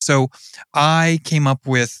So I came up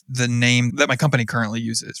with the name that my company currently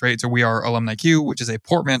uses, right? So we are Alumni Q, which is a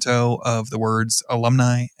portmanteau of the words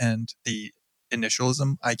alumni and the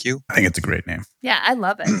initialism IQ. I think it's a great name. Yeah, I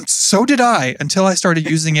love it. So did I, until I started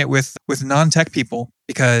using it with non-tech people,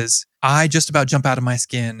 because I just about jump out of my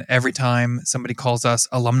skin every time somebody calls us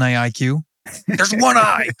Alumni IQ. There's one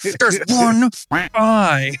eye. There's one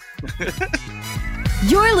eye.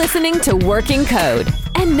 You're listening to Working Code.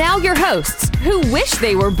 And now your hosts, who wish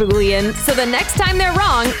they were Boolean, so the next time they're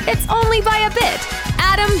wrong, it's only by a bit.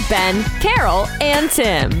 Adam, Ben, Carol, and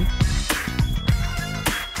Tim.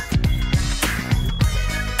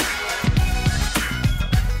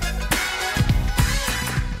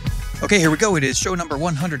 Okay, here we go. It is show number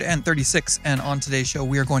 136. And on today's show,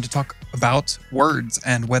 we are going to talk about words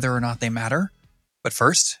and whether or not they matter. But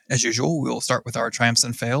first, as usual, we'll start with our triumphs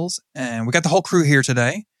and fails. And we got the whole crew here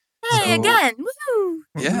today. Hey, again. Woo!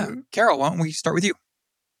 Yeah. Carol, why don't we start with you?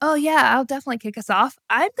 Oh, yeah, I'll definitely kick us off.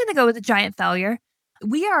 I'm going to go with a giant failure.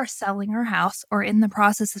 We are selling our house or in the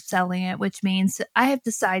process of selling it, which means I have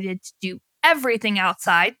decided to do everything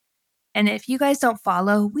outside. And if you guys don't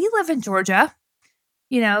follow, we live in Georgia,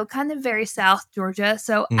 kind of very South Georgia.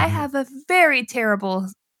 So I have a very terrible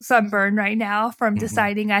sunburn right now from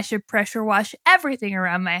deciding I should pressure wash everything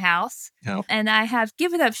around my house. Yep. And I have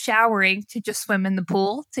given up showering to just swim in the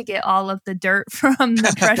pool to get all of the dirt from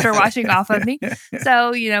the pressure washing off of me.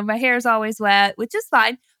 So, my hair is always wet, which is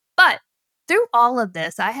fine. But through all of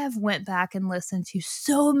this, I have went back and listened to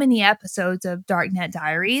so many episodes of Darknet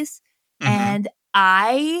Diaries, and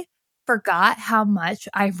I forgot how much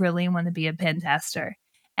I really want to be a pen tester.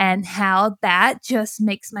 And how that just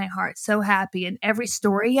makes my heart so happy. And every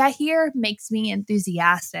story I hear makes me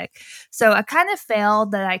enthusiastic. So I kind of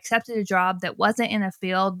failed that I accepted a job that wasn't in a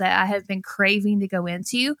field that I have been craving to go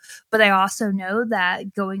into. But I also know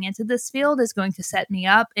that going into this field is going to set me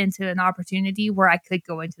up into an opportunity where I could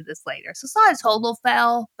go into this later. So it's not a total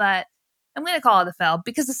fail, but I'm going to call it a fail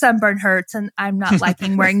because the sunburn hurts and I'm not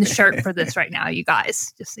liking wearing the shirt for this right now, you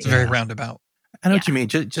guys. Just It's very roundabout. I know what you mean.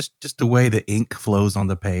 Just the way the ink flows on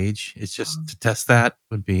the page. It's just to test that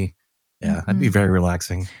would be, that'd be very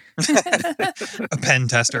relaxing. A pen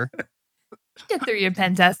tester. Get through your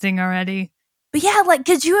pen testing already. But yeah,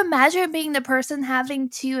 could you imagine being the person having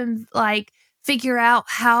to figure out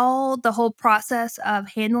how the whole process of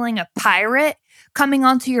handling a pirate coming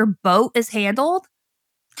onto your boat is handled?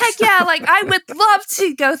 Heck yeah, I would love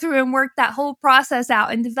to go through and work that whole process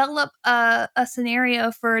out and develop a scenario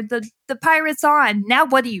for the pirates on. Now,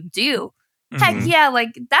 what do you do? Heck yeah,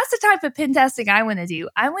 that's the type of pen testing I want to do.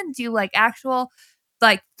 I want to do actual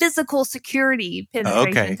physical security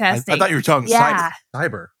penetration testing. I thought you were talking cyber.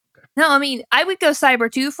 Okay. No, I mean, I would go cyber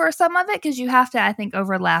too for some of it because you have to, I think,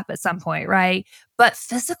 overlap at some point, right? But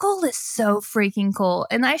physical is so freaking cool.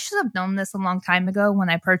 And I should have known this a long time ago when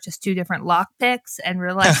I purchased 2 different lock picks and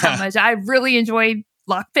realized how much I really enjoyed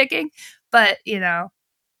lock picking. But, I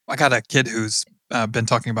got a kid who's been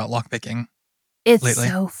talking about lock picking. It's lately.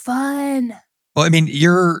 So fun. Well, I mean,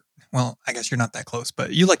 I guess you're not that close,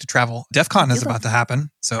 but you like to travel. DEF CON is about to happen.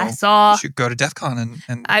 So I saw. You should go to DEF CON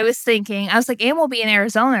and I was like, and we'll be in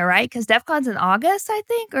Arizona, right? Because DEF CON's in August, I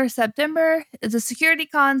think, or September. The Security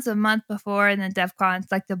Con's a month before, and then DEF CON's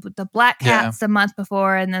the Black Hat's the month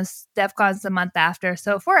before, and then DEF CON's the month after.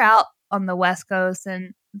 So if we're out on the West Coast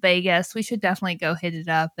and Vegas, we should definitely go hit it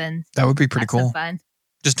up. And that would be pretty cool. Some fun.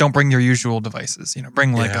 Just don't bring your usual devices.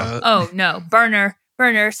 Bring a... Oh, no.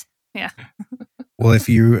 Burners. Yeah. Well, if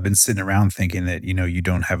you've been sitting around thinking that, you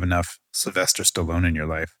don't have enough Sylvester Stallone in your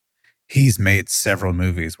life, he's made several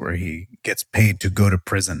movies where he gets paid to go to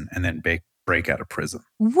prison and then break out of prison.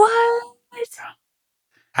 What?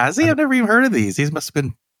 Has he? I've never even heard of these. These must have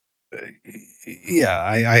been... Yeah,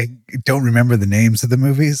 I don't remember the names of the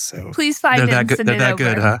movies. So please find them and send it They're that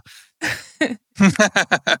good, huh?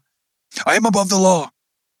 I am above the law.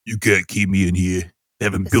 You can't keep me in here. They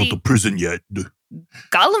haven't built a prison yet.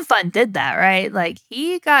 Gollum Fun did that, right?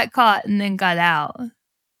 He got caught and then got out.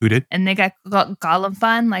 Who did? And they got Gollum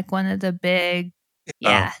Fun, one of the big...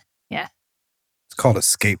 Yeah. It's called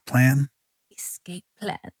Escape Plan. Escape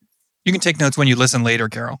Plan. You can take notes when you listen later,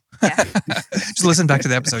 Carol. Yeah. Just listen back to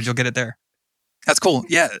the episode. You'll get it there. That's cool.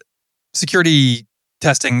 Yeah. Security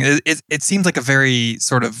testing, it seems like a very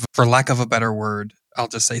sort of, for lack of a better word, I'll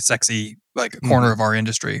just say sexy, a corner of our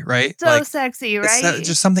industry, right? So sexy, right? It's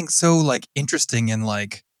just something so interesting and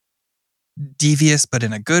devious, but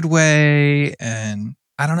in a good way. And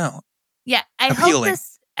I don't know. Yeah. Appealing.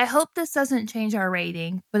 I hope this doesn't change our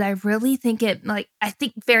rating, but I really think I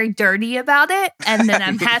think very dirty about it. And then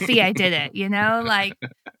I'm happy I did it,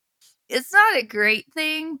 it's not a great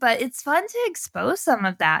thing, but it's fun to expose some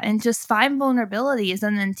of that and just find vulnerabilities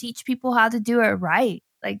and then teach people how to do it right.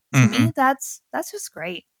 Like to me, that's just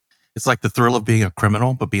great. It's like the thrill of being a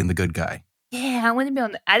criminal, but being the good guy. Yeah, I want to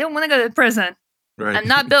be I don't want to go to prison. Right. I'm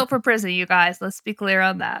not built for prison, you guys. Let's be clear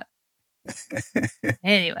on that.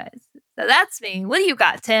 Anyways, so that's me. What do you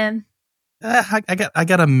got, Tim? I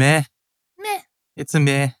got a meh. Meh. It's a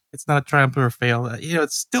meh. It's not a triumph or a fail.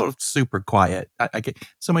 It's still super quiet. I get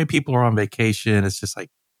so many people are on vacation. It's just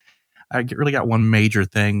like really got one major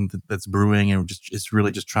thing that's brewing, and it's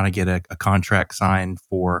really just trying to get a contract signed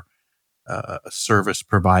for a service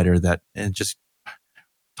provider and just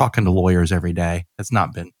talking to lawyers every day. That's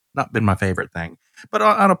not been my favorite thing. But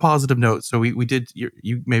on a positive note, so we did.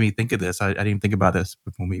 You made me think of this. I didn't even think about this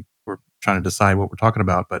when we were trying to decide what we're talking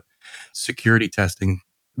about. But security testing,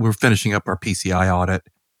 we're finishing up our PCI audit.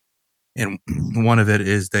 And one of it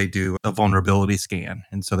is they do a vulnerability scan.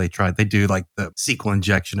 And so they do like the SQL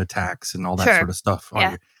injection attacks and all that sort of stuff.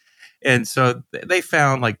 On you. And so they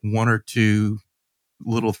found like one or two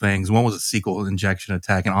little things. One was a SQL injection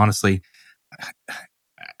attack. And honestly,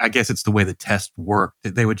 I guess it's the way the test worked.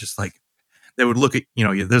 They would just they would look at,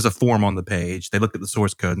 there's a form on the page. They look at the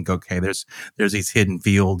source code and go, okay, there's these hidden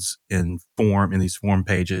fields in these form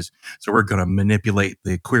pages. So we're going to manipulate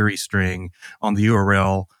the query string on the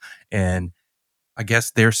URL. And I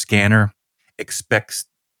guess their scanner expects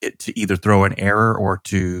it to either throw an error or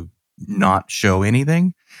to not show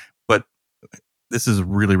anything. But this is a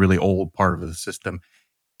really, really old part of the system.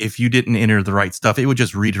 If you didn't enter the right stuff, it would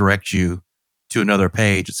just redirect you to another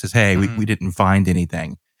page. It says, hey, we didn't find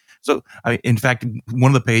anything. So, in fact,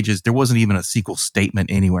 one of the pages, there wasn't even a SQL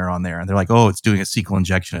statement anywhere on there. And they're like, oh, it's doing a SQL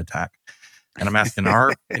injection attack. And I'm asking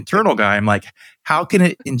our internal guy, I'm like, how can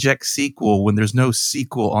it inject SQL when there's no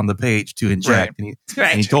SQL on the page to inject?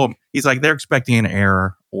 Right. And he told him, he's like, they're expecting an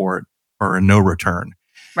error or a no return.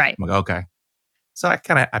 Right. I'm like, okay. So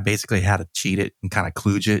I basically had to cheat it and kind of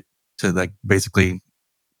kludge it to like basically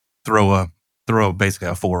throw basically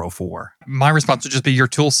a 404. My response would just be your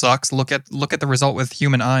tool sucks. Look at the result with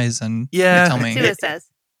human eyes and tell me. See what it says.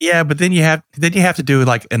 Yeah, but then you have to do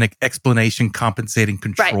like an explanation compensating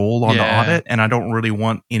control on the audit, and I don't really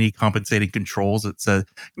want any compensating controls that says.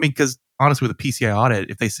 Because honestly, with a PCI audit,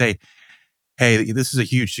 if they say, "Hey, this is a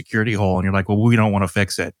huge security hole," and you're like, "Well, we don't want to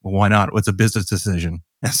fix it," well, why not? It's a business decision,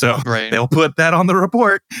 so they'll put that on the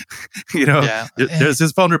report. There's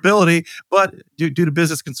this vulnerability, but due to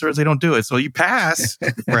business concerns, they don't do it. So you pass.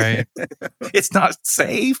 Right? It's not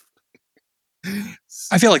safe.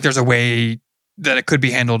 I feel like there's a way that it could be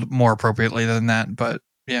handled more appropriately than that, but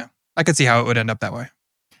yeah, I could see how it would end up that way.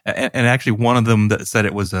 And actually, one of them that said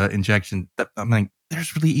it was an injection. I'm like,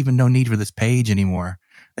 there's really even no need for this page anymore.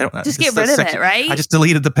 Just get rid of it, right? I just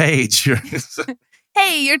deleted the page.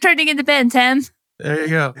 Hey, you're turning into Ben, Tim. There you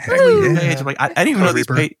go. I'm like, I didn't even know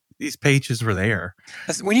these pages were there.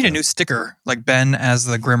 We need a new sticker, like Ben as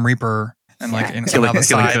the Grim Reaper, and somehow the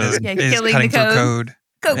side is cutting through code.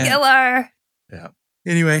 Go killer. Yeah.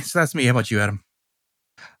 Anyway, so that's me. How about you, Adam?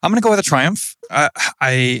 I'm going to go with a triumph.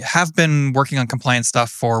 I have been working on compliance stuff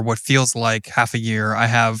for what feels like half a year. I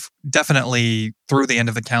have definitely through the end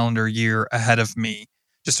of the calendar year ahead of me,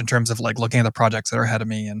 just in terms of like looking at the projects that are ahead of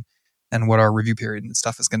me and what our review period and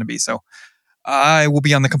stuff is going to be. So I will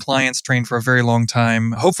be on the compliance train for a very long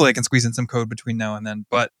time. Hopefully I can squeeze in some code between now and then.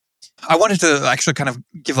 But I wanted to actually kind of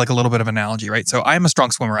give like a little bit of analogy, right? So I'm a strong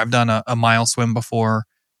swimmer. I've done a mile swim before.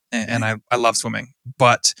 And I love swimming,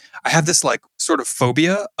 but I have this like sort of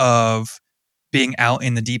phobia of being out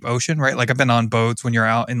in the deep ocean, right? Like I've been on boats when you're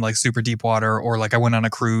out in like super deep water, or like I went on a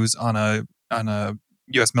cruise on a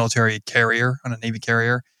U.S. military carrier, on a Navy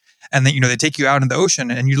carrier, and then they take you out in the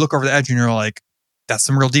ocean and you look over the edge and you're like, that's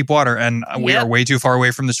some real deep water, and we are way too far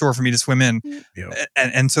away from the shore for me to swim in,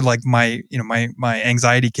 and so like my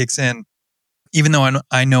anxiety kicks in, even though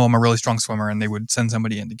I know I'm a really strong swimmer and they would send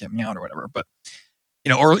somebody in to get me out or whatever, but.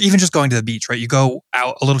 Or even just going to the beach, right? You go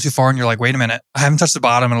out a little too far and you're like, wait a minute, I haven't touched the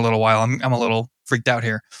bottom in a little while. I'm a little freaked out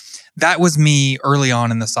here. That was me early on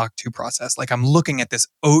in the SOC 2 process. Like I'm looking at this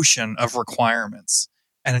ocean of requirements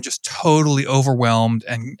and I'm just totally overwhelmed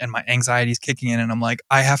and my anxiety is kicking in. And I'm like,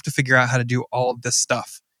 I have to figure out how to do all of this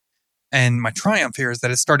stuff. And my triumph here is that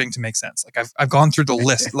it's starting to make sense. Like I've gone through the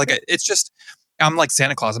list. Like it's just, I'm like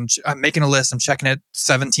Santa Claus. I'm making a list. I'm checking it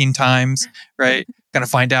 17 times, right? Gonna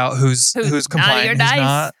find out who's compliant and who's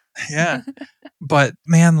not. Yeah. But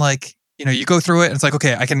man, like, you go through it and it's like,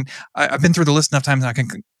 okay, I've been through the list enough times and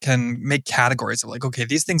I can make categories of like, okay,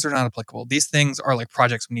 these things are not applicable. These things are like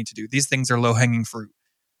projects we need to do. These things are low hanging fruit,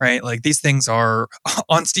 right? Like these things are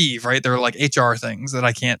on Steve, right? They're like HR things that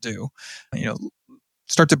I can't do,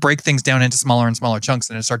 start to break things down into smaller and smaller chunks,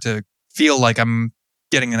 and I start to feel like I'm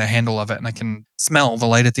getting in a handle of it, and I can smell the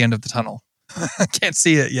light at the end of the tunnel. I can't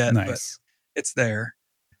see it yet, but Nice. it's there.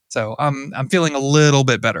 So I'm feeling a little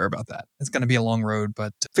bit better about that. It's going to be a long road,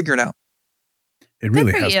 but figure it out. It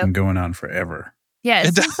really for has you. been going on forever. Yeah, it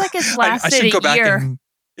It seems like it's I lasted should go a back year. and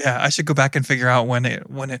I should go back and figure out when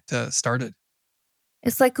it started.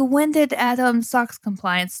 It's like, when did Adam SOX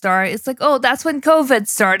compliance start? It's like, oh, that's when COVID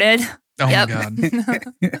started. Oh Yep. my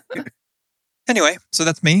god. Anyway, so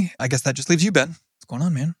that's me. I guess that just leaves you, Ben. What's going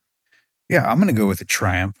on, man? Yeah, I'm going to go with a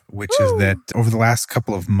triumph, which is Woo. that over the last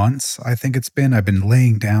couple of months, I think it's been, I've been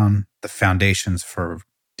laying down the foundations for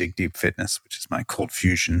Dig Deep Fitness, which is my Cold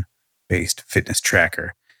Fusion based fitness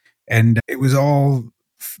tracker. And it was all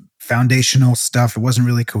foundational stuff. It wasn't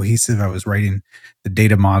really cohesive. I was writing the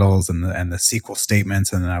data models and the SQL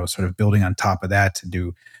statements, and then I was sort of building on top of that to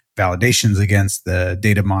do validations against the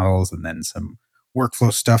data models, and then some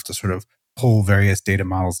workflow stuff to sort of pull various data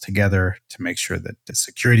models together to make sure that the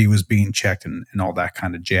security was being checked and all that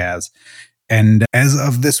kind of jazz. And as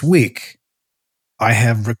of this week, I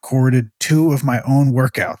have recorded 2 of my own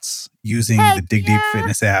workouts using Heck the Dig Deep yeah.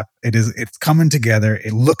 Fitness app. It's coming together.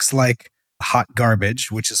 It looks like hot garbage,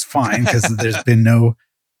 which is fine because there's been no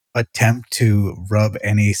attempt to rub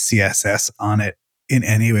any CSS on it in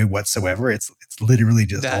any way whatsoever. It's literally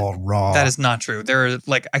just That- all raw. That is not true. There are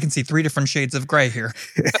I can see 3 different shades of gray here.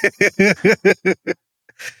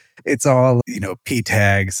 It's all, P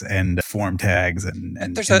tags and form tags and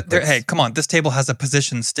inputs. Hey, come on. This table has a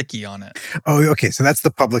position sticky on it. Oh, okay. So that's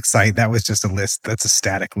the public site. That was just a list. That's a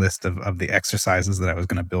static list of the exercises that I was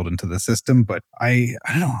going to build into the system. But I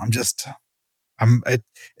don't know.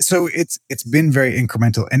 So it's been very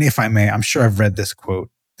incremental. And if I may, I'm sure I've read this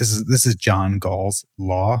quote. This is John Gall's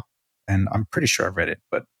law, and I'm pretty sure I've read it,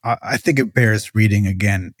 but I think it bears reading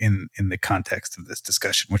again in the context of this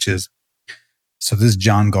discussion, which is, so this is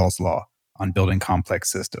John Gall's law on building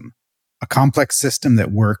complex system. A complex system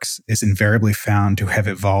that works is invariably found to have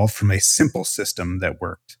evolved from a simple system that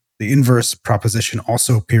worked. The inverse proposition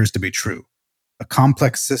also appears to be true. A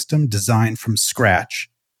complex system designed from scratch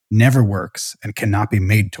never works and cannot be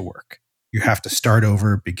made to work. You have to start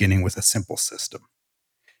over beginning with a simple system.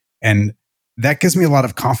 And that gives me a lot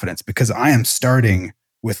of confidence because I am starting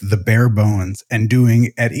with the bare bones and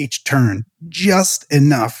doing at each turn just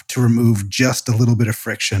enough to remove just a little bit of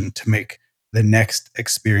friction to make the next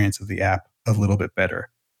experience of the app a little bit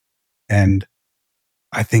better. And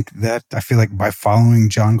I feel like by following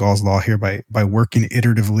John Gall's law here, by working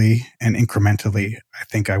iteratively and incrementally, I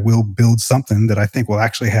think I will build something that I think will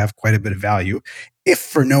actually have quite a bit of value, if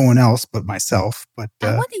for no one else but myself. But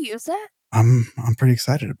I want to use that. I'm pretty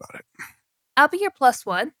excited about it. I'll be your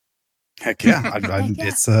 +1. Heck yeah. Heck yeah.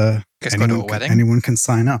 It's Guys go to a wedding? anyone can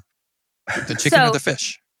sign up. The chicken or So- the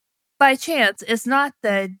fish? By chance, it's not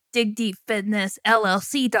the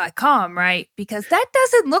digdeepfitnessllc.com, right? Because that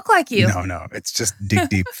doesn't look like you. No, it's just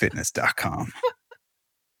digdeepfitness.com.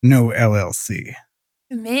 No LLC.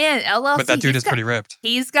 Man, LLC. But that dude he's is pretty ripped.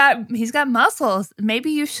 He's got muscles. Maybe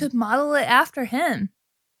you should model it after him.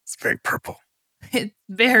 It's very purple. It's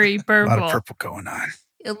very A lot purple. of purple going on.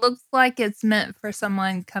 It looks like it's meant for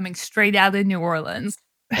someone coming straight out of New Orleans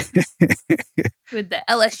with the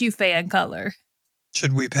LSU fan color.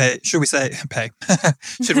 Should we say pay?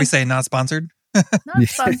 Should we say not sponsored? Not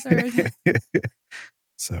sponsored.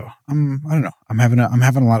 So I don't know. I'm having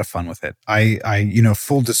a lot of fun with it. I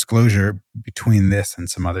full disclosure, between this and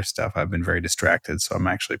some other stuff, I've been very distracted. So I'm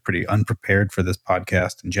actually pretty unprepared for this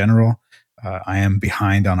podcast in general. I am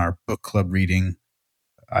behind on our book club reading.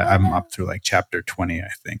 I'm up through like chapter 20, I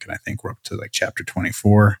think. And I think we're up to like chapter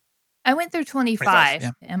 24. I went through 25. 25,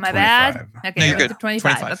 yeah. Am I bad? 25. Okay, No, I you're went good. through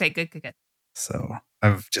 25. 25. Okay, good. So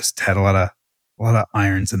I've just had a lot of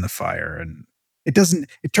irons in the fire, and it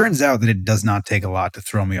turns out that it does not take a lot to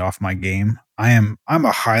throw me off my game. I'm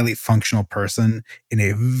a highly functional person in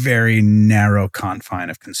a very narrow confine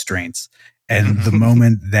of constraints. And the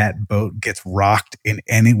moment that boat gets rocked in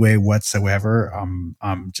any way whatsoever,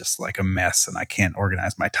 I'm just like a mess, and I can't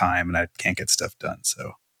organize my time, and I can't get stuff done.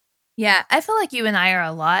 So Yeah, I feel like you and I are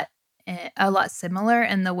a lot similar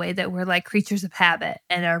in the way that we're like creatures of habit,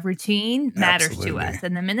 and our routine matters Absolutely. to us.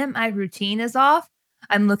 And the minute my routine is off,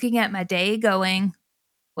 I'm looking at my day going,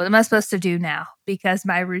 what am I supposed to do now? Because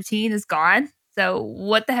my routine is gone. So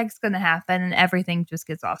what the heck's going to happen? And everything just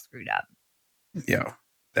gets all screwed up. yeah,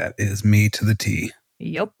 that is me to the T.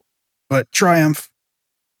 Yep. But triumph.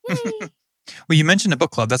 Yay. Well, you mentioned a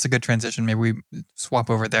book club. That's a good transition. Maybe we swap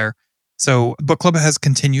over there. So book club has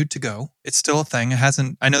continued to go. It's still a thing. It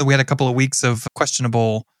hasn't. I know that we had a couple of weeks of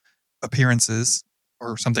questionable appearances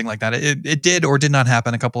or something like that. It did or did not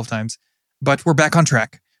happen a couple of times, but we're back on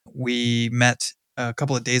track. We met a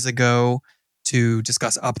couple of days ago to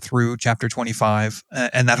discuss up through chapter 25.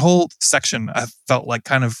 And that whole section I felt like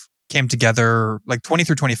kind of came together, like 20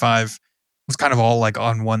 through 25 was kind of all like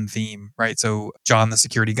on one theme, right? So John, the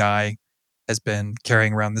security guy, has been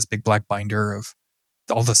carrying around this big black binder of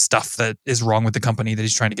all the stuff that is wrong with the company that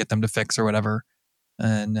he's trying to get them to fix or whatever.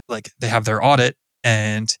 And like they have their audit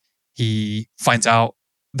and he finds out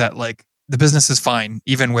that like the business is fine,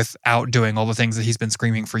 even without doing all the things that he's been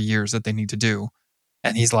screaming for years that they need to do.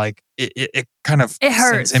 And he's like, it kind of It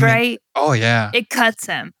hurts, sends him right? Oh yeah. It cuts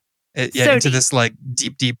him. So Into deep. this like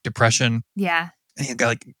deep depression. Yeah.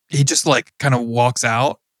 And he just like kind of walks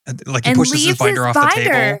out and like he And pushes his leaves binder off the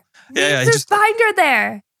table. Yeah, Leaves he his binder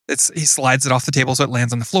there. He slides it off the table so it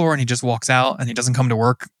lands on the floor and he just walks out and he doesn't come to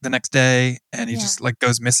work the next day and he Yeah. just like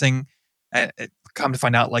goes missing. And come to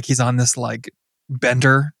find out like he's on this like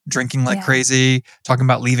bender, drinking like Yeah. crazy, talking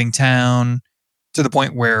about leaving town to the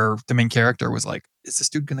point where the main character was like, is this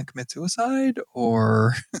dude going to commit suicide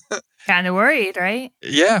or... Kind of worried, right?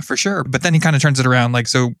 Yeah, for sure. But then he kind of turns it around. Like,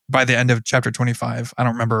 so by the end of chapter 25, I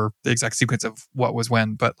don't remember the exact sequence of what was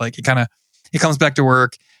when, but like he comes back to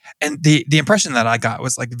work. And the impression that I got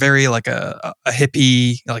was like very like a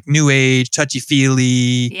hippie, like new age, touchy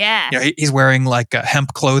feely. Yeah. You know, he's wearing like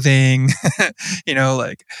hemp clothing, you know,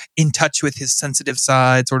 like in touch with his sensitive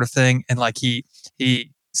side sort of thing. And like he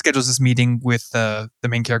schedules this meeting with the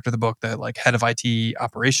main character of the book, the like head of IT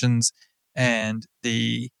operations and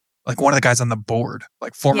like one of the guys on the board,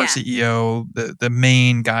 like former Yeah. CEO, the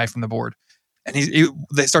main guy from the board. And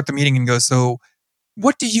they start the meeting and goes, so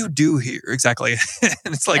what do you do here exactly?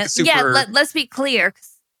 And it's like super. Yeah, let's be clear.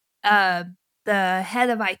 'Cause, the head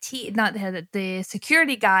of IT, not the head, the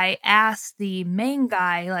security guy asked the main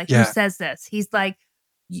guy, like, Yeah. who says this? He's like,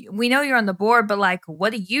 we know you're on the board, but like,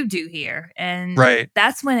 what do you do here? And Right.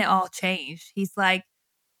 that's when it all changed. He's like,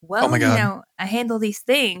 well, Oh my God. you know, I handle these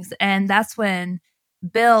things. And that's when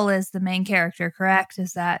Bill is the main character, correct?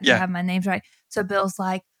 Is that, Yeah. I have my names right? So Bill's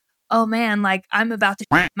like, oh man, like I'm about to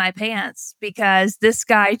shit my pants because this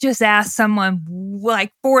guy just asked someone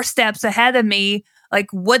like 4 steps ahead of me, like,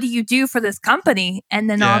 what do you do for this company? And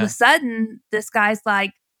then all of Yeah. a sudden, this guy's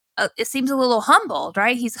like, it seems a little humbled,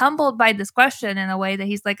 right? He's humbled by this question in a way that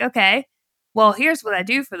he's like, okay, well, here's what I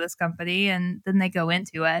do for this company. And then they go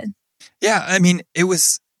into it. Yeah. I mean,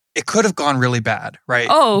 it could have gone really bad, right?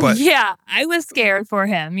 Oh, but, yeah. I was scared for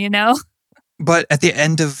him, you know? But at the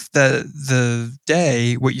end of the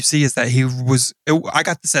day, what you see is that I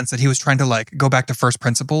got the sense that he was trying to like go back to first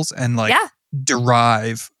principles and like Yeah.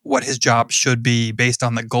 derive what his job should be based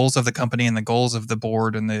on the goals of the company and the goals of the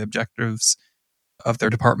board and the objectives of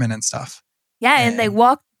their department and stuff. Yeah, and they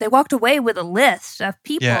walked away with a list of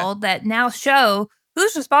people Yeah. that now show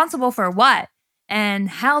who's responsible for what and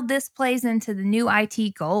how this plays into the new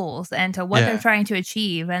IT goals and to what Yeah. they're trying to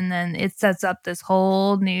achieve. And then it sets up this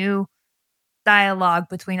whole new dialogue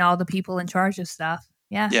between all the people in charge of stuff.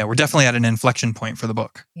 Yeah. Yeah, we're definitely at an inflection point for the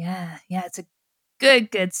book. Yeah. Yeah. It's a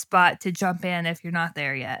good spot to jump in if you're not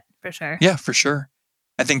there yet, for sure. Yeah, for sure.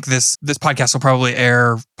 I think this podcast will probably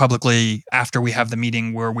air publicly after we have the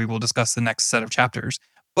meeting where we will discuss the next set of chapters.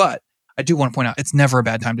 But I do want to point out it's never a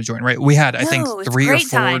bad time to join, right? We had, I think, No, it's 3 or great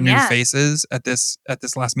 4 time, new yeah. faces at this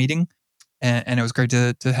last meeting. And it was great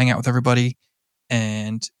to hang out with everybody.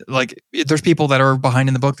 And like there's people that are behind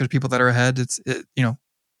in the book, there's people that are ahead. You know,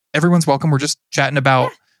 everyone's welcome. We're just chatting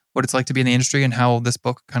about what it's like to be in the industry and how this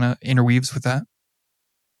book kind of interweaves with that.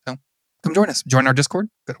 So come join us. Join our Discord.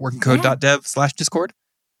 Go to workingcode.dev/Discord.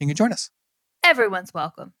 You can join us. Everyone's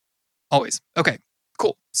welcome. Always. Okay,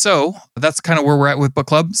 cool. So that's kind of where we're at with book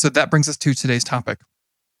club. So that brings us to today's topic,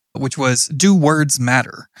 which was, do words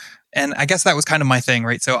matter? And I guess that was kind of my thing,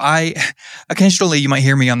 right? So occasionally you might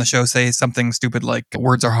hear me on the show say something stupid like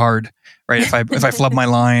words are hard, right? If I flub my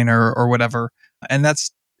line or whatever. And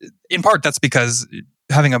that's because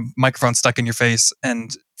having a microphone stuck in your face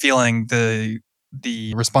and feeling the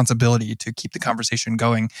responsibility to keep the conversation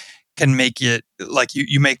going can make it like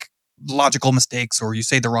you make logical mistakes or you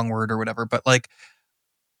say the wrong word or whatever. But like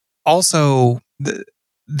also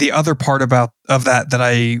the other part of that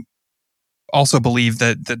I also believe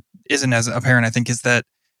that isn't as apparent, I think, is that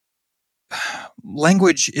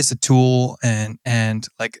language is a tool and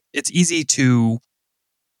like it's easy to,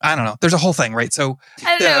 I don't know. There's a whole thing, right? So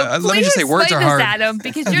I don't know. let me just say words explain are hard. this, Adam,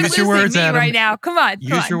 because you're Use your losing words, me Adam. right now. Come on.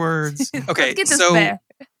 Use your words. Okay, Let's get this so fair.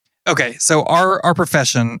 okay, so our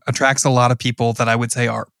profession attracts a lot of people that I would say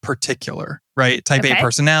are particular, right? Type A Okay.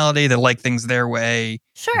 personality that like things their way.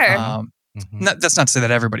 Sure. Mhm. That's not to say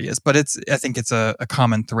that everybody is, but I think it's a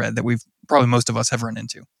common thread that we've probably most of us have run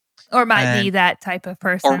into. Or might be And- that type of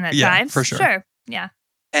person at times. for sure. Sure. Yeah.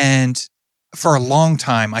 And for a long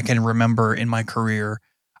time, I can remember in my career,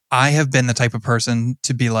 I have been the type of person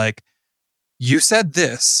to be like, you said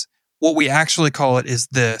this. What we actually call it is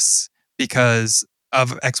this because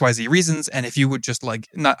of XYZ reasons. And if you would just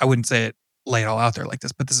I wouldn't say it, lay it all out there like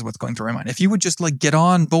this, but this is what's going through my mind. If you would just get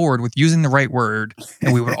on board with using the right word,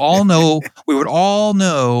 and we would all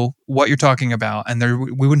know what you're talking about, and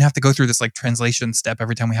we wouldn't have to go through this translation step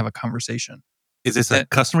every time we have a conversation. Is this a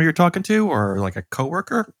customer you're talking to, or like a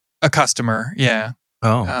coworker? A customer, yeah.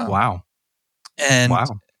 Oh, Oh. wow. And Wow.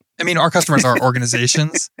 I mean, our customers are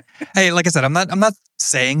organizations. Hey, like I said, I'm not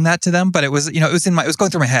saying that to them, but it was, it was going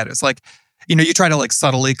through my head. It's like, you try to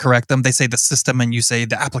subtly correct them. They say the system and you say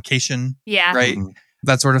the application, Yeah. right? Mhm.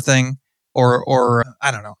 That sort of thing. Or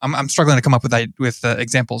I don't know. I'm struggling to come up with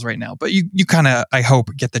examples right now, but you kind of, I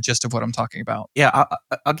hope, get the gist of what I'm talking about. Yeah,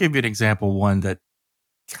 I'll give you an example. One that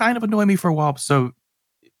kind of annoyed me for a while. So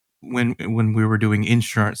when we were doing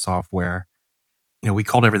insurance software, we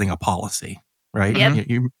called everything a policy, right? Yep.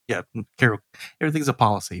 Yeah, Carol, everything's a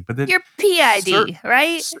policy. But then Your PID,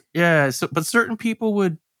 right? yeah, but certain people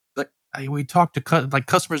would we talked to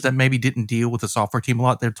customers that maybe didn't deal with the software team a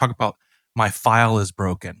lot. They'd talk about my file is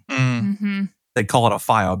broken. Mm. Mm-hmm. They'd call it a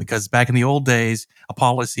file because back in the old days, a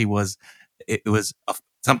policy was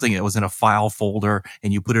something that was in a file folder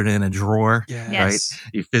and you put it in a drawer. Yes.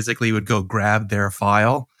 You physically would go grab their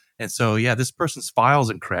file. And so, yeah, this person's file is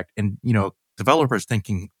incorrect. And, developers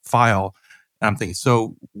thinking file. And I'm thinking,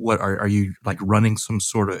 so what are you running some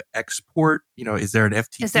sort of export? Is there an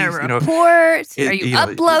FTP? Is there a report? it- Are you you know,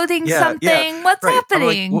 uploading yeah, something? What's Right. I'm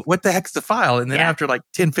like, happening? what the heck's the file? And then Yeah. after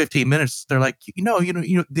 10, 15 minutes, they're like,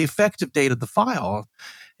 the effective date of the file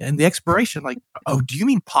and the expiration. Like, oh, do you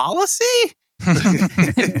mean policy?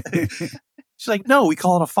 She's like, no, we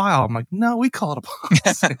call it a file. I'm like, no, we call it a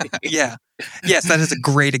policy. Yeah. Yes, that is a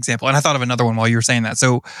great example. And I thought of another one while you were saying that.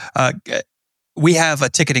 So we have a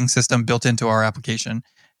ticketing system built into our application,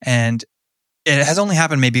 and it has only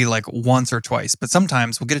happened maybe once or twice, but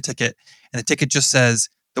sometimes we'll get a ticket and the ticket just says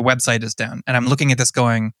the website is down. And I'm looking at this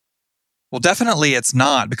going, well, definitely it's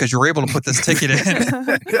not, because you're able to put this ticket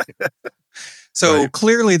in. So Right.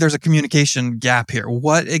 clearly there's a communication gap here.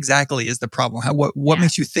 What exactly is the problem? What Yeah.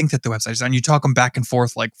 makes you think that the website is down? You talk them back and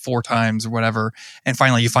forth 4 times or whatever. And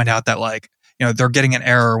finally you find out that they're getting an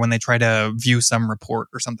error when they try to view some report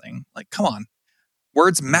or something. Come on,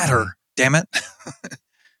 words matter, damn it.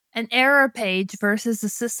 An error page versus a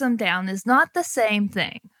system down is not the same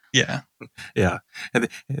thing. Yeah. Yeah. And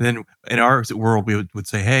then in our world, we would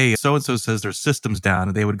say, hey, so-and-so says their system's down.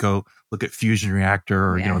 And they would go look at Fusion Reactor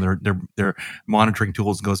or, Yeah. their monitoring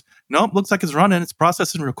tools and goes, nope, looks like it's running. It's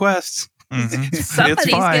processing requests. Mhm. Somebody's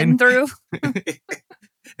it's fine. getting through.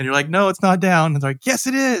 And you're like, no, it's not down. And they're like, yes,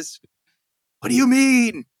 it is. What do you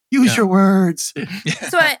mean? Use Yeah. your words.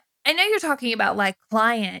 So I know you're talking about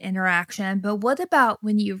client interaction, but what about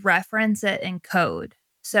when you reference it in code?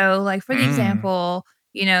 So for the Mm. example,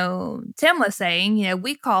 Tim was saying,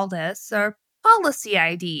 we call this our policy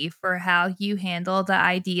ID for how you handle the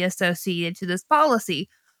ID associated to this policy.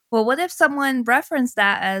 Well, what if someone referenced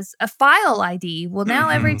that as a file ID? Well, now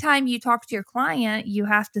every time you talk to your client, you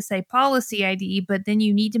have to say policy ID, but then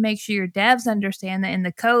you need to make sure your devs understand that in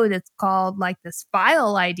the code, it's called this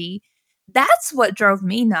file ID. That's what drove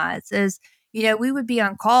me nuts is, we would be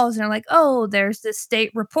on calls and they're like, oh, there's this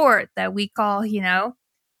state report that we call,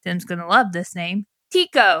 Tim's going to love this name,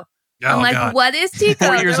 TICO. I'm Oh, like, God. what is TICO?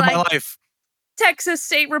 4 years They're of my like, life. Texas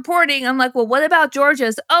state reporting. I'm like, well, what about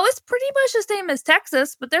Georgia's? Oh, it's pretty much the same as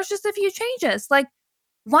Texas, but there's just a few changes. Why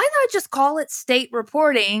not just call it state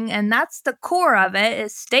reporting? And that's the core of it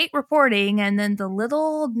is state reporting. And then the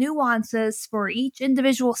little nuances for each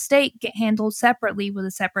individual state get handled separately with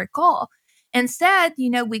a separate call. Instead,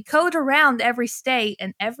 we code around every state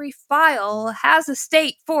and every file has a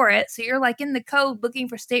state for it. So you're in the code looking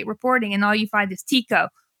for state reporting and all you find is TICO.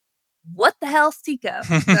 What the hell's TICO?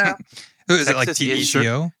 So, Is it Texas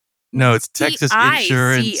TECO? No, it's Texas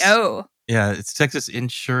Insurance. TICO. Yeah, it's Texas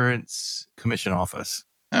Insurance Commission Office.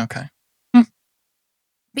 Okay. But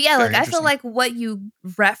yeah, Very I feel interesting. like what you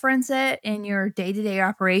reference it in your day-to-day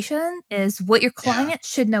operation is what your client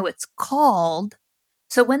should know it's called.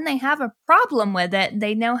 So when they have a problem with it,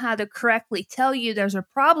 they know how to correctly tell you there's a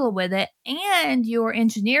problem with it, and your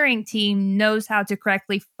engineering team knows how to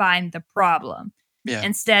correctly find the problem. Yeah.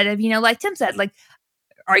 Instead of, like Tim said,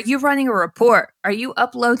 Are you running a report? Are you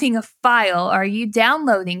uploading a file? Are you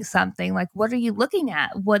downloading something? Like, what are you looking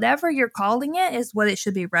at? Whatever you're calling it is what it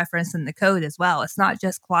should be referenced in the code as well. It's not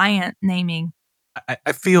just client naming.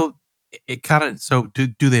 I feel it kind of, so do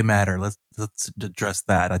they matter? Let's address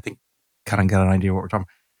that. I think kind of got an idea what we're talking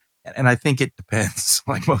about. And I think it depends,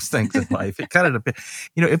 like most things in life. It kind of depends.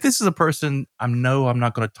 You know, if this is a person I'm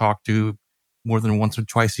not going to talk to more than once or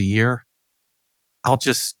twice a year, I'll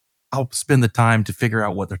spend the time to figure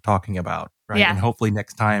out what they're talking about, right? Yeah. And hopefully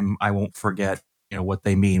next time I won't forget, what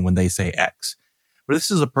they mean when they say X. But this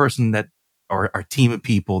is a person that, or a team of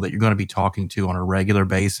people that you're going to be talking to on a regular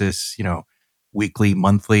basis, weekly,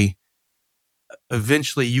 monthly.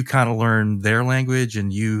 Eventually, you kind of learn their language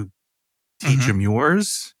and you teach them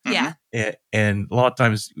yours. Yeah. And a lot of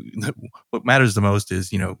times, what matters the most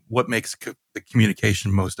is, what makes the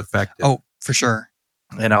communication most effective. Oh, for sure.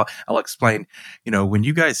 And I'll explain, when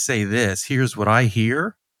you guys say this, here's what I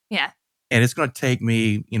hear. Yeah. And it's going to take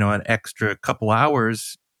me, an extra couple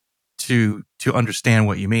hours to understand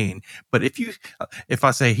what you mean. But if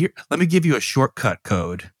I say, here, let me give you a shortcut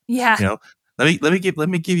code. Yeah. Let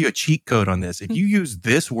me give you a cheat code on this. If you use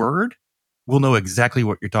this word, we'll know exactly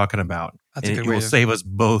what you're talking about. That's a and good it way will to save us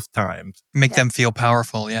both times. make them feel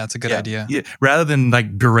powerful. Yeah, it's a good idea. Yeah. Rather than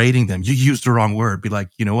like berating them, you used the wrong word. Be like,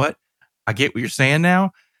 you know what? I get what you're saying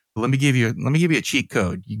now. But let me give you a cheat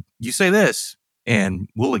code. You say this, and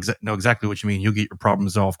we'll know exactly what you mean. You'll get your problem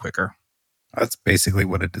solved quicker. That's basically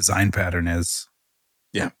what a design pattern is.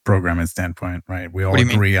 Yeah. Programming standpoint, right? We all What do you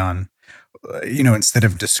mean? agree on, instead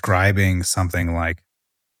of describing something like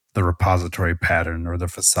the repository pattern or the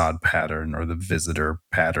facade pattern or the visitor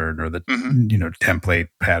pattern or the, template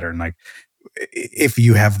pattern, like if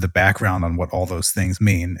you have the background on what all those things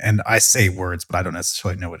mean, and I say words, but I don't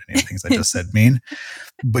necessarily know what any of the things I just said mean,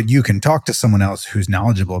 but you can talk to someone else who's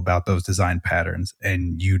knowledgeable about those design patterns,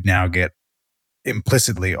 and you now get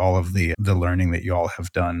implicitly all of the learning that you all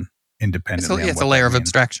have done independently. It's a layer of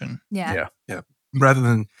abstraction. Yeah. Yeah. Rather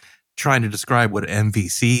than trying to describe what an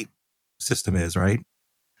MVC system is, right?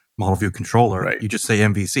 Model view controller. Right. You just say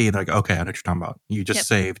MVC and they're like, okay, I know what you're talking about. You just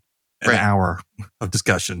saved an Right. hour of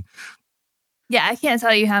discussion. Yeah, I can't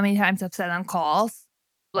tell you how many times I've said on calls,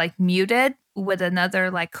 like muted with another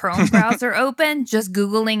like Chrome browser open, just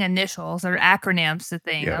Googling initials or acronyms to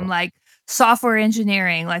thing. Yeah. I'm like, software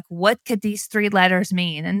engineering, like what could these 3 letters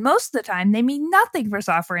mean? And most of the time they mean nothing for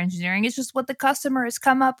software engineering. It's just what the customer has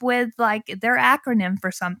come up with, like their acronym for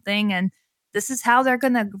something. And this is how they're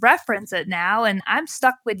going to reference it now. And I'm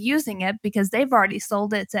stuck with using it because they've already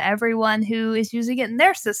sold it to everyone who is using it in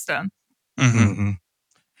their system. Mm-hmm. Mm-hmm.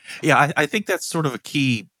 Yeah, I think that's sort of a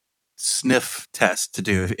key sniff test to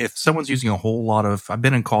do. If someone's using a whole lot of, I've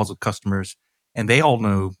been in calls with customers and they all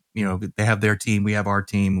know, they have their team, we have our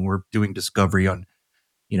team, we're doing discovery on,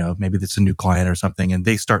 maybe it's a new client or something, and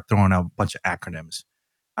they start throwing out a bunch of acronyms.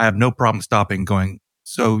 I have no problem stopping going,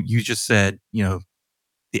 so you just said, the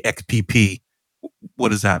XPP. What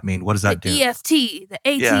does that mean? What does that The do? EFT, the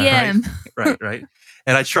ATM. Yeah, right.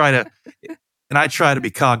 And I try to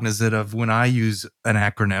be cognizant of when I use an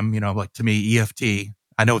acronym, like to me, EFT,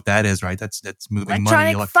 I know what that is, right? That's moving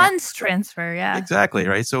money. Electronic funds transfer, yeah. Exactly,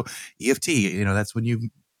 right? So EFT, that's when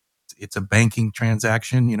it's a banking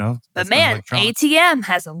transaction, But that's not man, electronic. ATM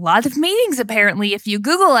has a lot of meanings apparently if you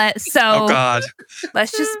Google it. So Oh God.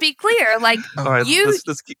 let's just be clear. Like All right, you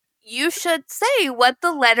let's keep, you should say what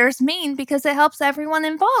the letters mean because it helps everyone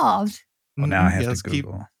involved. Well, now I have let's to keep-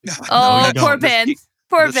 Google. Oh, you don't. poor Let's Ben. keep-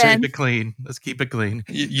 Poor Let's Ben. keep it clean. Let's keep it clean.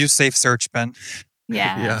 Use safe search, Ben.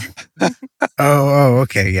 Yeah. Oh,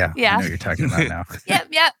 okay. Yeah. Yeah. I know what you're talking about now.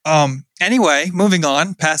 Yep. Anyway, moving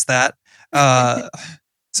on past that.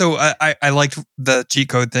 So I liked the cheat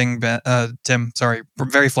code thing, Tim. Sorry, we're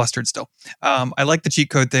very flustered still. I like the cheat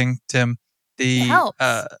code thing, Tim. It helps.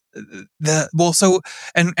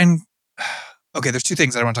 Okay, there's 2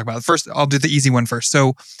 things that I want to talk about. First, I'll do the easy one first.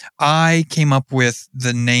 So I came up with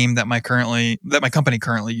the name that my company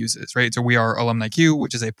currently uses, right? So we are Alumni Q,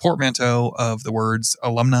 which is a portmanteau of the words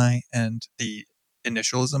alumni and the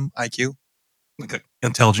initialism IQ. Like an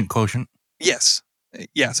intelligent quotient. Yes.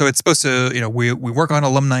 Yeah. So it's supposed to, we work on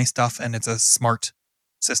alumni stuff and it's a smart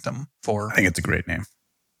system for. I think it's a great name.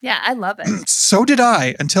 Yeah, I love it. So did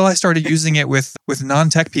I until I started using it with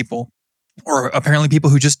non-tech people, or apparently people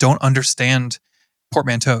who just don't understand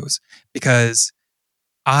portmanteaus, because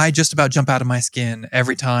I just about jump out of my skin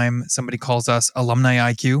every time somebody calls us alumni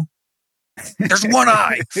IQ. There's one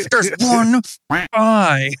I. There's one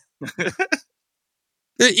I.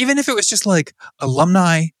 Even if it was just like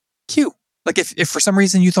alumni Q. Like if for some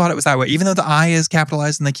reason you thought it was that way, even though the I is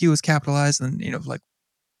capitalized and the Q is capitalized, and like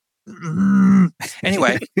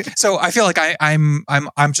Anyway, so I feel like I'm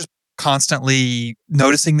just constantly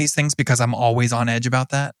noticing these things because I'm always on edge about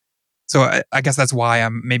that. So I guess that's why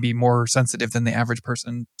I'm maybe more sensitive than the average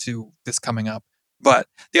person to this coming up. But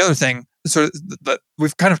the other thing, so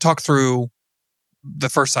we've kind of talked through the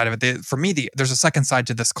first side of it. For me, there's a second side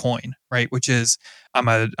to this coin, right? Which is I'm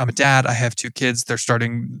a dad. I have 2 kids.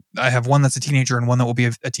 I have one that's a teenager and one that will be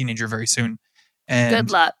a teenager very soon. And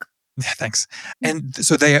Good luck. thanks. And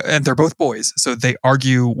so they're both boys. So they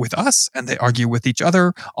argue with us and they argue with each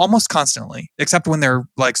other almost constantly, except when they're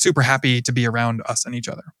like super happy to be around us and each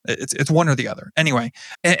other. It's one or the other. Anyway.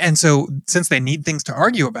 And so since they need things to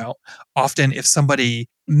argue about, often if somebody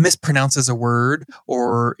mispronounces a word,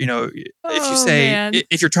 or, if you say,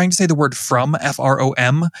 if you're trying to say the word from,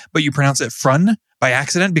 FROM, but you pronounce it frun by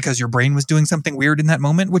accident because your brain was doing something weird in that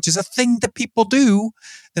moment, which is a thing that people do,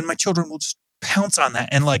 then my children will just pounce on that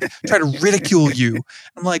and like try to ridicule you.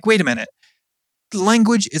 I'm like, wait a minute.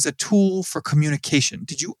 Language is a tool for communication.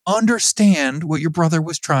 Did you understand what your brother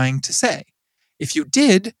was trying to say? If you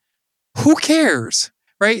did, who cares?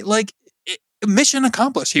 Right? Like, mission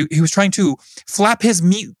accomplished. He was trying to flap his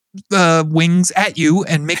meat wings at you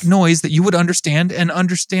and make noise that you would understand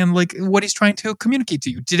like what he's trying to communicate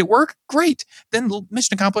to you. Did it work? Great. Then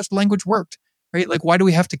mission accomplished, language worked. Right? Like, why do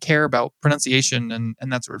we have to care about pronunciation and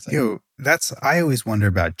that sort of thing? I always wonder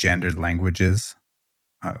about gendered languages,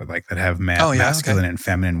 like that have masculine and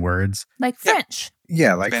feminine words. Like French.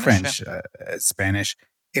 Yeah, like Spanish, French, Spanish.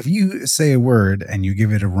 If you say a word and you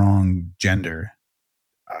give it a wrong gender,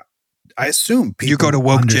 I assume people... You go to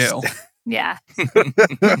woke jail. Yeah.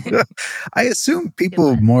 I assume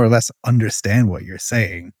people more or less understand what you're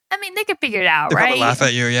saying. I mean, they can figure it out, They right? probably laugh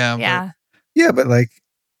at you, yeah. Yeah. But like...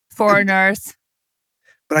 Foreigners.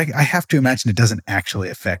 But I have to imagine it doesn't actually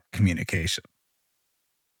affect communication.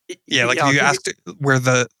 Yeah, like you asked where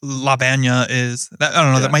the La Baña is. I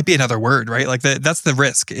don't know, that might be another word, right? Like that's the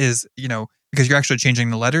risk is, because you're actually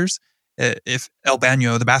changing the letters. If El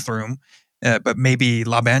Baño, the bathroom, but maybe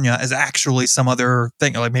La Baña is actually some other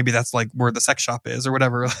thing. Like maybe that's like where the sex shop is or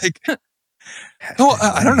whatever. Like,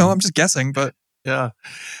 I don't know. I'm just guessing, but. Yeah.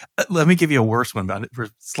 Let me give you a worse one about it. We're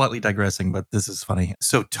slightly digressing, but this is funny.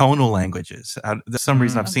 So tonal languages. There's some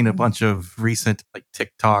reason I've seen a bunch of recent like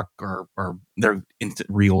TikTok or their instant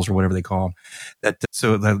reels or whatever they call them.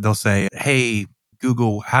 So they'll say, "Hey,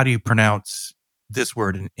 Google, how do you pronounce this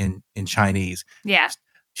word in Chinese?" Yeah.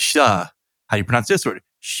 Sha. How do you pronounce this word?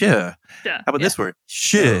 Sha. How about this word?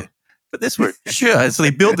 Shi. But this word, sure. So they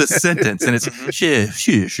build this sentence and it's and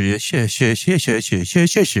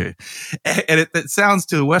it sounds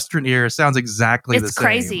to a Western ear, sounds exactly the same. It's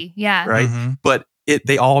crazy. Yeah. Right. Mm-hmm. But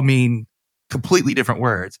they all mean completely different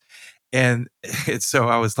words. And so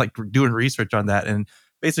I was like doing research on that. And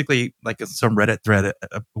basically, like in some Reddit thread,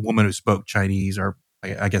 a woman who spoke Chinese or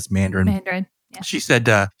I guess Mandarin. Yeah. She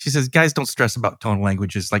says, guys, don't stress about tonal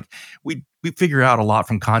languages. Like we figure out a lot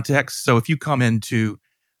from context. So if you come into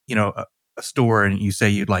a store and you say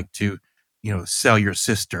you'd like to, sell your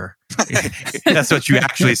sister, that's what you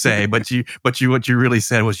actually say. But what you really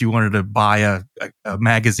said was you wanted to buy a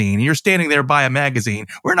magazine. And you're standing there, buy a magazine.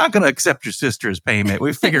 We're not going to accept your sister's payment.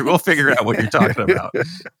 We'll figure out what you're talking about.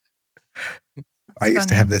 I used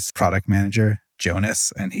to have this product manager,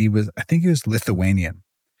 Jonas, and I think he was Lithuanian,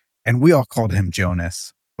 and we all called him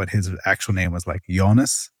Jonas, but his actual name was like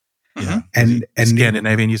Jonas. Yeah. And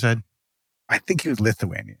Scandinavian, you said? I think he was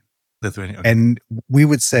Lithuanian. Lithuanian. Okay. And we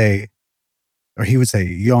would say, or he would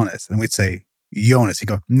say Jonas, and we'd say Jonas. He'd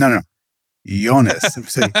go, no, Jonas. And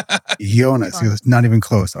we'd say Jonas. He goes, not even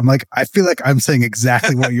close. I'm like, I feel like I'm saying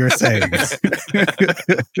exactly what you're saying.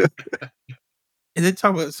 And then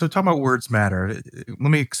talk about words matter. Let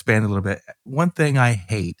me expand a little bit. One thing I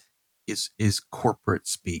hate is corporate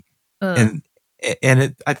speak. And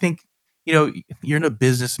I think, you're in a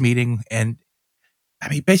business meeting and I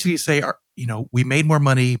mean, basically you say, we made more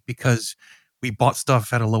money because we bought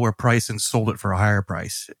stuff at a lower price and sold it for a higher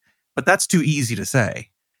price. But that's too easy to say.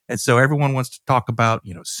 And so everyone wants to talk about,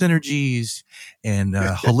 synergies and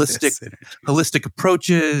holistic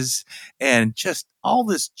approaches and just all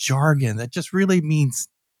this jargon that just really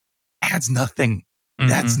adds nothing.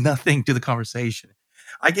 Mm-hmm. Adds nothing to the conversation.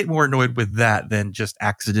 I get more annoyed with that than just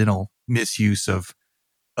accidental misuse of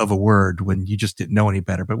a word when you just didn't know any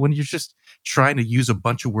better. But when you're just trying to use a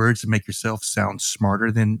bunch of words to make yourself sound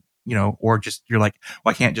smarter than, or just you're like,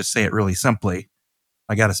 well, I can't just say it really simply.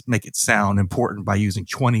 I got to make it sound important by using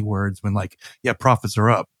 20 words when profits are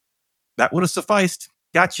up. That would have sufficed.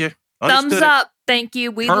 Gotcha. Thumbs up. Thank you.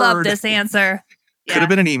 We love this answer. Could have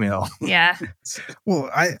been an email. Yeah. Well,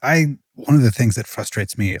 I one of the things that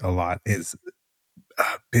frustrates me a lot is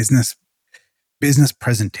business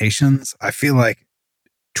presentations, I feel like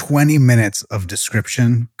 20 minutes of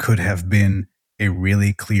description could have been a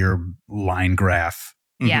really clear line graph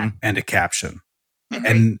Yeah. and a caption. Agree.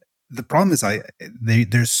 And the problem is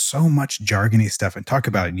there's so much jargony stuff, and talk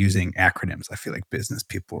about using acronyms. I feel like business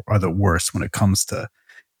people are the worst when it comes to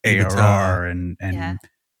ARR and Yeah.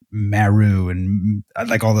 Maru and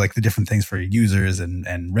like all the different things for users and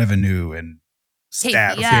revenue and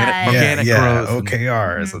stats. KPIs. Organic growth and-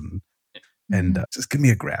 OKRs and just give me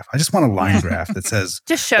a graph. I just want a line graph that says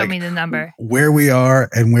Just show like, me the number. where we are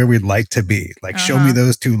and where we'd like to be. Like show me Uh-huh.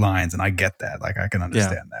 those two lines and I get that. Like I can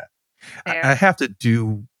understand that. Fair. I have to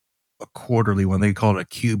do a quarterly one. They call it a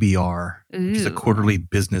QBR, which is a Ooh. quarterly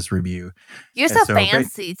business review. You're and so so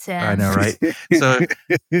fancy, Tim. I know, right?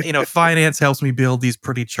 So, finance helps me build these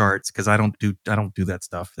pretty charts because I don't do that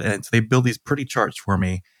stuff. And so they build these pretty charts for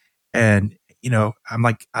me. And, I'm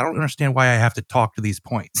like, I don't understand why I have to talk to these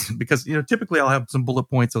points because, typically I'll have some bullet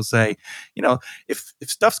points. I'll say, if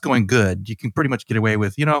stuff's going good, you can pretty much get away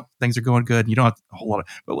with, things are going good. And you don't have a whole lot of,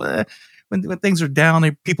 but when things are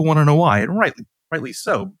down, people want to know why, and rightly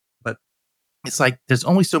so. But it's like, there's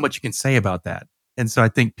only so much you can say about that. And so I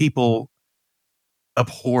think people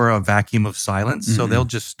abhor a vacuum of silence. So they'll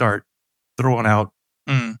just start throwing out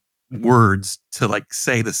words to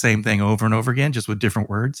say the same thing over and over again, just with different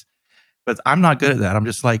words. But I'm not good at that. I'm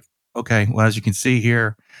just like, okay, well, as you can see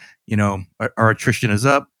here, our attrition is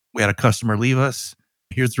up. We had a customer leave us.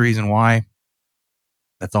 Here's the reason why.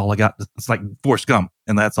 That's all I got. It's like Forrest Gump,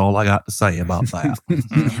 and that's all I got to say about that.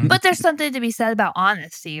 But there's something to be said about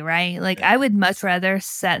honesty, right? Like I would much rather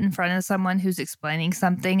sit in front of someone who's explaining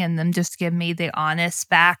something and them just give me the honest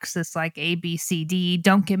facts. It's like A, B, C, D.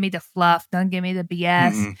 Don't give me the fluff. Don't give me the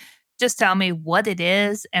BS. Mhm. Just tell me what it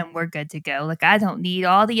is and we're good to go. Like I don't need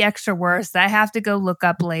all the extra words that I have to go look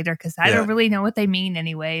up later because I don't really know what they mean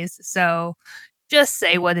anyways. So just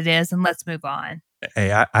say what it is and let's move on.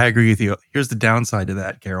 Hey, I agree with you. Here's the downside to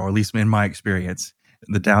that, Carol, at least in my experience.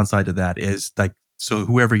 The downside to that is so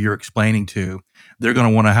whoever you're explaining to, they're going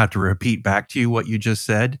to want to have to repeat back to you what you just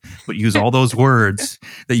said, but use all those words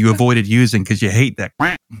that you avoided using because you hate that.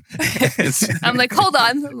 I'm like, hold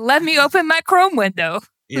on, let me open my Chrome window.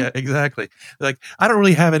 Yeah, exactly. Like, I don't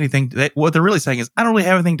really have anything. What they're really saying is, I don't really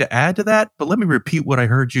have anything to add to that, but let me repeat what I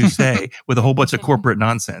heard you say with a whole bunch of corporate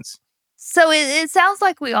nonsense. So it sounds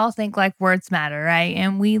like we all think like words matter, right?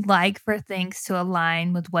 And we like for things to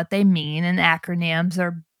align with what they mean, and acronyms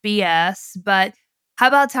are BS. But how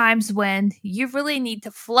about times when you really need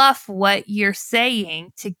to fluff what you're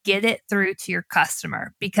saying to get it through to your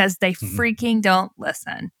customer because they freaking don't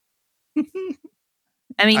listen?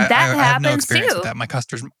 I mean, that I have no happens experience too. with that. My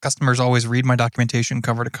customers always read my documentation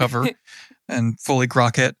cover to cover and fully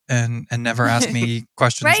grok it and never ask me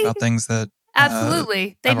questions Right? about things that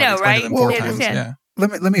Absolutely. They I've already know, explained right? to them 4 They times. understand. Yeah.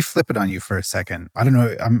 Let me flip it on you for a second. I don't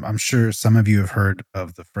know. I'm sure some of you have heard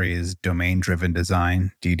of the phrase domain driven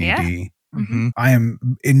design, DDD. Yeah. Mm-hmm. I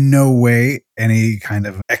am in no way any kind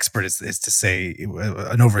of expert is to say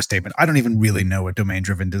an overstatement. I don't even really know what domain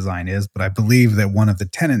driven design is, but I believe that one of the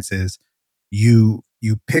tenets is you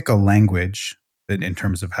pick a language that in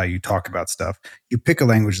terms of how you talk about stuff, you pick a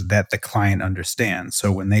language that the client understands.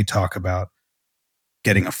 So when they talk about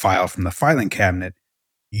getting a file from the filing cabinet,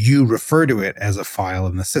 you refer to it as a file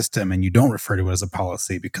in the system and you don't refer to it as a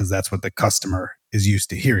policy because that's what the customer is used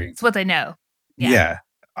to hearing. It's what they know. Yeah.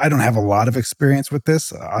 I don't have a lot of experience with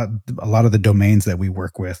this. A lot of the domains that we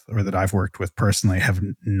work with or that I've worked with personally have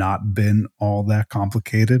not been all that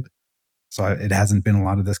complicated. So it hasn't been a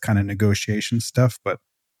lot of this kind of negotiation stuff. But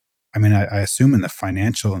I mean, I assume in the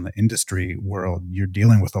financial and the industry world, you're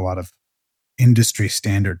dealing with a lot of industry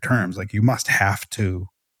standard terms. Like you must have to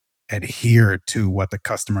adhere to what the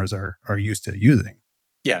customers are used to using.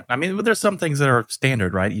 Yeah, I mean, there's some things that are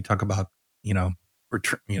standard, right? You talk about,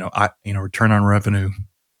 return on revenue,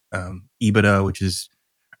 EBITDA, which is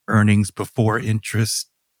earnings before interest,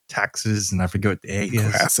 taxes, and I forget what the A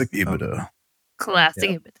is. Classic EBITDA.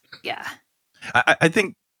 Classic. Yeah. I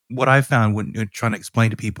think what I found when you're trying to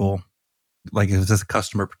explain to people, like as a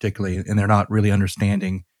customer particularly, and they're not really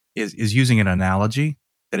understanding, is using an analogy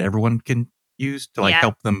that everyone can use to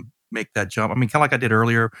help them make that jump. I mean, kind of like I did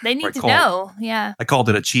earlier. They need to know. Yeah. I called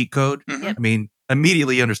it a cheat code. Mhm. Yep. I mean,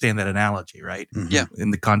 immediately understand that analogy, right? Mhm. Yeah.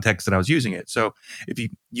 In the context that I was using it. So if you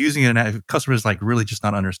using it, if customers like really just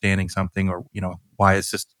not understanding something, or why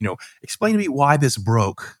it's just explain to me why this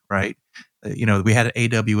broke, right? We had an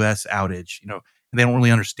AWS outage, and they don't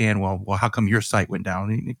really understand. Well, how come your site went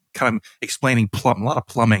down? And kind of explaining a lot of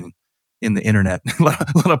plumbing in the internet, a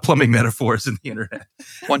lot of plumbing metaphors in the internet.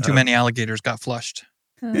 One too many alligators got flushed.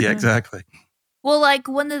 Yeah, exactly. Well, like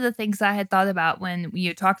one of the things I had thought about when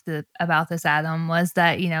you talked about this, Adam, was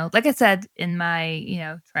that, like I said in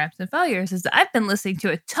my, triumphs and failures, is that I've been listening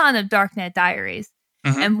to a ton of Darknet Diaries.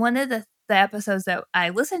 Mhm. And one of the episodes that I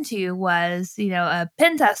listened to was, a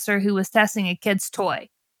pen tester who was testing a kid's toy.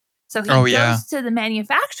 So he goes to the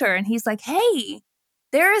manufacturer and he's like, hey,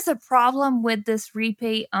 there is a problem with this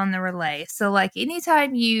repeat on the relay. So like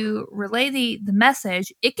anytime you relay the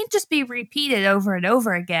message, it can just be repeated over and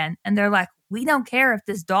over again. And they're like, we don't care if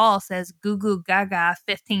this doll says goo goo gaga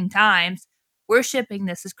 15 times. We're shipping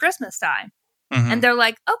this as Christmas time. Mhm. And they're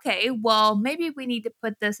like, okay, well, maybe we need to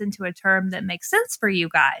put this into a term that makes sense for you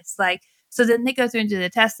guys. Like, so then they go through into the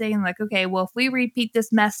testing and like, okay, well, if we repeat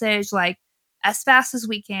this message, like as fast as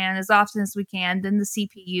we can, as often as we can, then the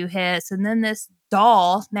CPU hits. And then this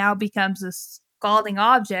doll now becomes a scalding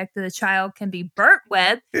object that a child can be burnt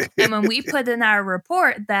with. And when we put in our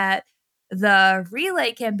report that the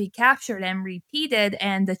relay can be captured and repeated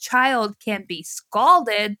and the child can be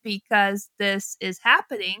scalded because this is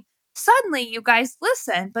happening, suddenly you guys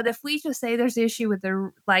listen. But if we just say there's an issue with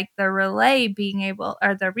the relay being able,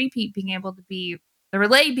 or the relay being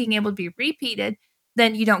able to be repeated,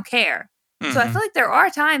 then you don't care. So I Mhm. feel like there are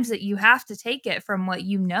times that you have to take it from what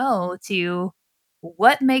you know to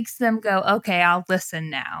what makes them go, okay, I'll listen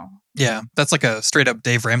now. Yeah, that's like a straight up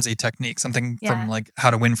Dave Ramsey technique, something Yeah. from like How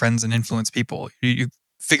to Win Friends and Influence People. You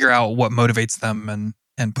figure out what motivates them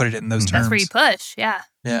and put it in those terms. That's where you push. Yeah.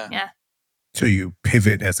 Yeah. Yeah. So you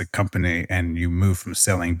pivot as a company and you move from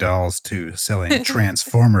selling dolls to selling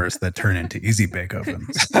transformers that turn into easy bake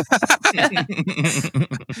ovens.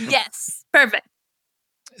 Yes. Perfect.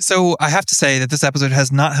 So I have to say that this episode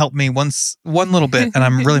has not helped me one little bit, and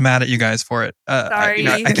I'm really mad at you guys for it. Sorry.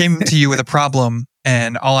 I came to you with a problem,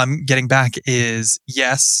 and all I'm getting back is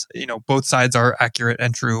yes, both sides are accurate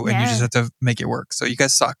and true, and you just Yeah. have to make it work. So you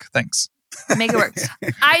guys suck. Thanks. Make it work.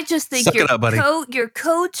 I just think Suck it up, buddy. your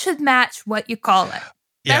code should match what you call it.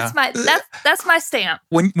 Yeah. That's my stamp.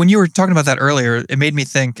 When you were talking about that earlier, it made me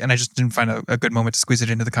think, and I just didn't find a good moment to squeeze it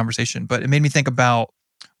into the conversation, but it made me think about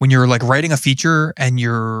when you're like writing a feature and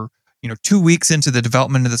you're, 2 weeks into the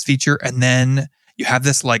development of this feature, and then you have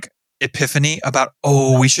this like epiphany about,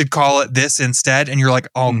 oh, we should call it this instead. And you're like,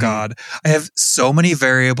 oh Mhm. God, I have so many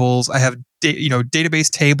variables. I have, database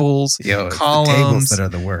tables, Yo, it's the columns, tables that are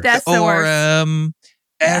the worst. That's the worst. ORM,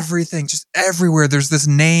 Yeah. everything, just everywhere. There's this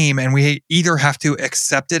name, and we either have to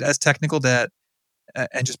accept it as technical debt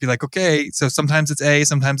and just be like, okay, so sometimes it's A,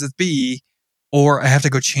 sometimes it's B, or I have to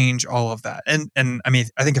go change all of that. And I mean,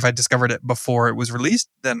 I think if I discovered it before it was released,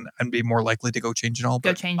 then I'd be more likely to go change it all. Go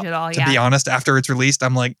But change it all. to Yeah. be honest, after it's released,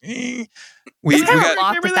 I'm like, we It's kind got, of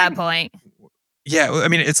locked at that point. yeah. I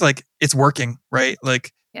mean, it's like it's working, right?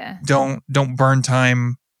 Like, Yeah. don't burn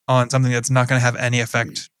time on something that's not going to have any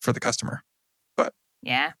effect for the customer.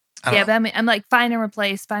 Yeah. I don't Yeah, know. but I'm like find and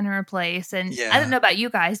replace. And Yeah. I don't know about you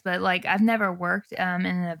guys, but like I've never worked in an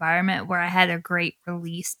environment where I had a great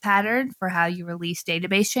release pattern for how you release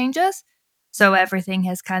database changes. So everything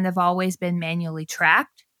has kind of always been manually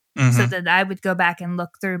tracked. Mhm. So that I would go back and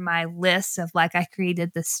look through my list of like, I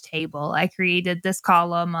created this table, I created this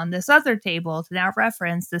column on this other table to now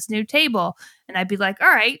reference this new table. And I'd be like, all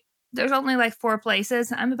right, there's only like 4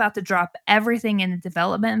 places. I'm about to drop everything in the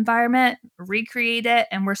development environment, recreate it,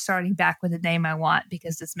 and we're starting back with the name I want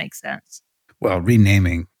because this makes sense. Well,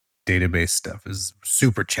 renaming database stuff is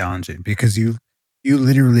super challenging because you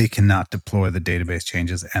literally cannot deploy the database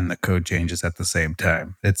changes and the code changes at the same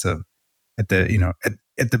time. It's at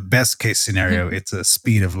the best case scenario, it's a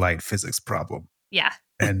speed of light physics problem, Yeah.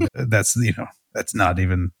 and that's not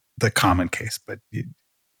even the common case. But yeah,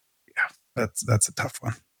 that's a tough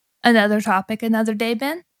one. Another topic, another day,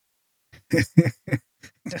 Ben.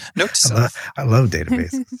 Note to self. I love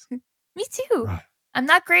databases. Me too. Right. I'm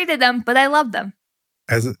not great at them, but I love them.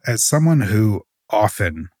 As someone who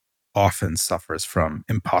often suffers from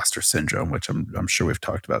imposter syndrome, which I'm sure we've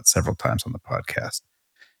talked about several times on the podcast,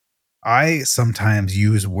 I sometimes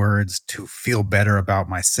use words to feel better about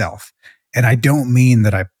myself. And I don't mean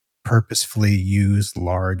that I purposefully use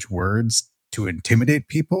large words to intimidate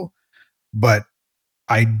people, but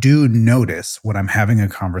I do notice when I'm having a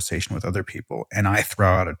conversation with other people and I throw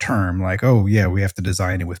out a term like, oh yeah, we have to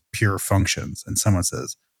design it with pure functions. And someone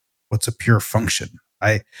says, what's a pure function?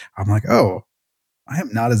 I'm like, oh, I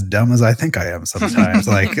am not as dumb as I think I am sometimes.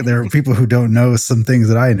 Like there are people who don't know some things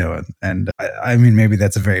that I know. And I mean, maybe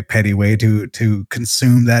that's a very petty way to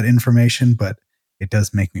consume that information, but it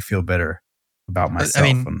does make me feel better about myself.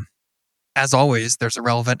 I mean, as always, there's a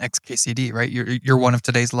relevant XKCD, right? You're one of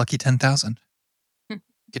today's lucky 10,000.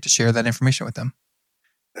 Get to share that information with them.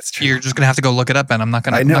 That's true. You're just going to have to go look it up, and I'm not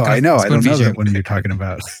going to. I know. I don't know you. that one you're talking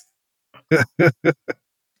about.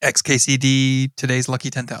 XKCD, today's lucky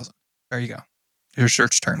 10,000. There you go. Your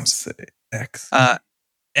search terms. Say X.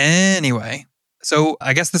 Anyway, so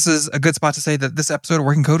I guess this is a good spot to say that this episode of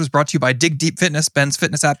Working Code was brought to you by Dig Deep Fitness, Ben's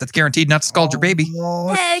fitness app that's guaranteed not to scald your baby.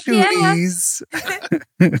 Oh, Heck yeah. shooties.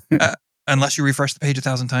 Unless you refresh the page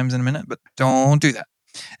 1,000 times in a minute, but don't do that.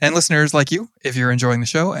 And listeners like you, if you're enjoying the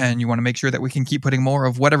show and you want to make sure that we can keep putting more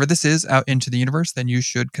of whatever this is out into the universe, then you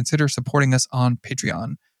should consider supporting us on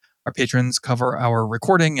Patreon. Our patrons cover our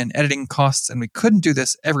recording and editing costs, and we couldn't do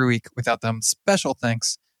this every week without them. Special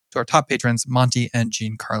thanks to our top patrons, Monty and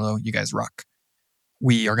Giancarlo. You guys rock.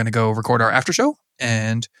 We are going to go record our after show,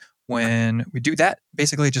 and when we do that,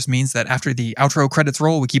 basically it just means that after the outro credits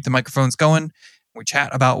roll, we keep the microphones going. We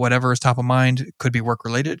chat about whatever is top of mind. It could be work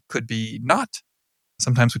related, could be not.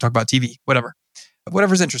 Sometimes we talk about TV,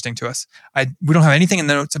 whatever's interesting to us. We don't have anything in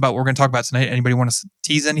the notes about what we're going to talk about tonight. Anybody want to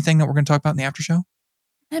tease anything that we're going to talk about in the after show?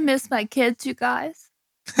 I miss my kids, you guys.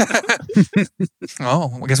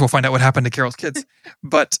 Oh, I guess we'll find out what happened to Carol's kids.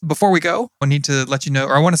 But before we go, I need to let you know,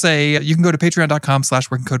 or I want to say you can go to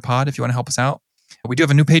patreon.com/workingcodepod if you want to help us out. We do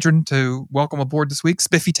have a new patron to welcome aboard this week,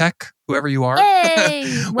 Spiffy Tech, whoever you are.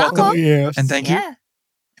 Hey, welcome. Yes. And thank you Yeah.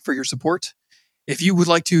 for your support. If you would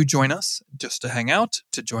like to join us just to hang out,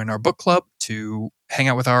 to join our book club, to hang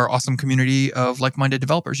out with our awesome community of like-minded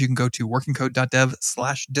developers, you can go to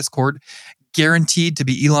workingcode.dev/discord, guaranteed to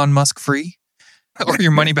be Elon Musk free or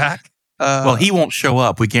your money back. Well, he won't show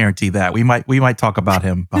up. We guarantee that. We might talk about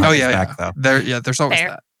him behind his back, though. There's always Fair.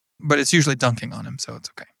 that. But it's usually dunking on him, so it's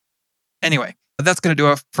okay. Anyway, that's going to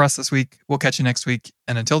do it for us this week. We'll catch you next week.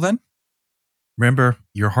 And until then, Remember,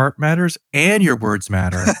 your heart matters and your words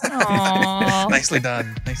matter. Aw. nicely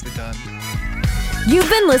done. Nicely done. You've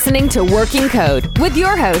been listening to Working Code with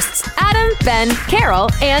your hosts, Adam, Ben, Carol,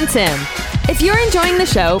 and Tim. If you're enjoying the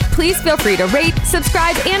show, please feel free to rate,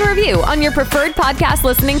 subscribe, and review on your preferred podcast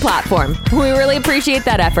listening platform. We really appreciate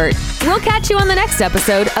that effort. We'll catch you on the next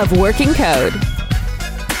episode of Working Code.